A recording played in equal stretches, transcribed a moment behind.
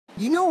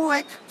You know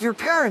what? Your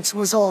parents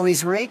was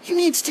always right. You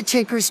needs to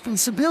take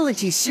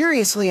responsibility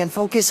seriously and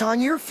focus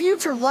on your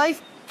future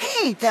life.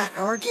 Hey, that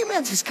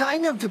argument is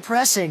kind of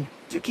depressing.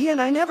 Yuki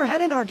and I never had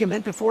an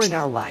argument before in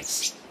our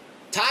lives.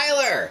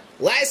 Tyler,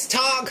 less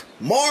talk,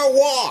 more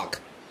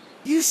walk.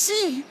 You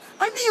see,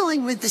 I'm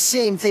dealing with the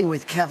same thing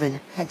with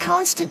Kevin, and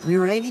constantly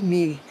rating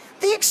me.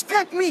 They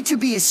expect me to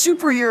be a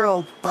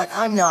superhero, but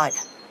I'm not.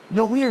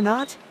 No, we're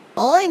not.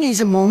 All I need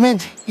is a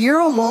moment,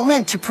 hero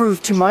moment, to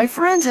prove to my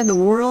friends and the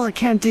world I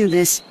can't do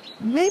this.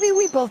 Maybe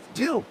we both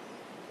do.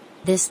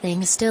 This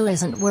thing still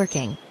isn't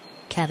working.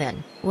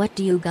 Kevin, what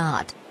do you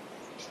got?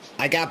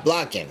 I got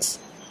blockings.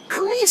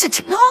 Who needs a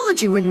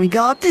technology when we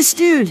got this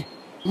dude?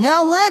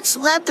 Now let's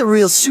let the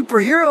real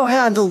superhero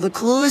handle the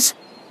clues.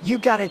 You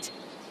got it.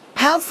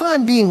 Have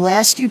fun being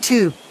last, you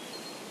two.